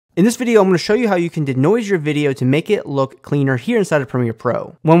In this video, I'm going to show you how you can denoise your video to make it look cleaner here inside of Premiere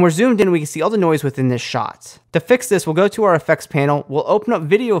Pro. When we're zoomed in, we can see all the noise within this shot. To fix this, we'll go to our effects panel, we'll open up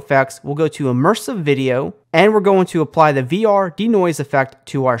video effects, we'll go to immersive video, and we're going to apply the VR DeNoise Effect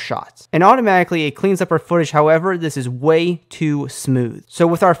to our shots. And automatically it cleans up our footage, however, this is way too smooth. So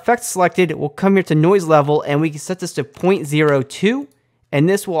with our effects selected, we'll come here to noise level and we can set this to 0.02. And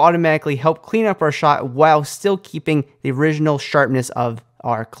this will automatically help clean up our shot while still keeping the original sharpness of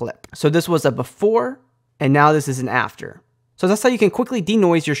our clip. So this was a before, and now this is an after. So that's how you can quickly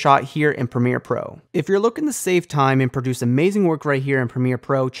denoise your shot here in Premiere Pro. If you're looking to save time and produce amazing work right here in Premiere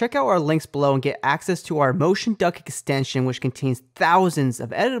Pro, check out our links below and get access to our Motion Duck extension, which contains thousands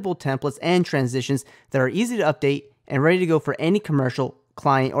of editable templates and transitions that are easy to update and ready to go for any commercial,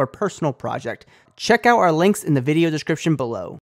 client, or personal project. Check out our links in the video description below.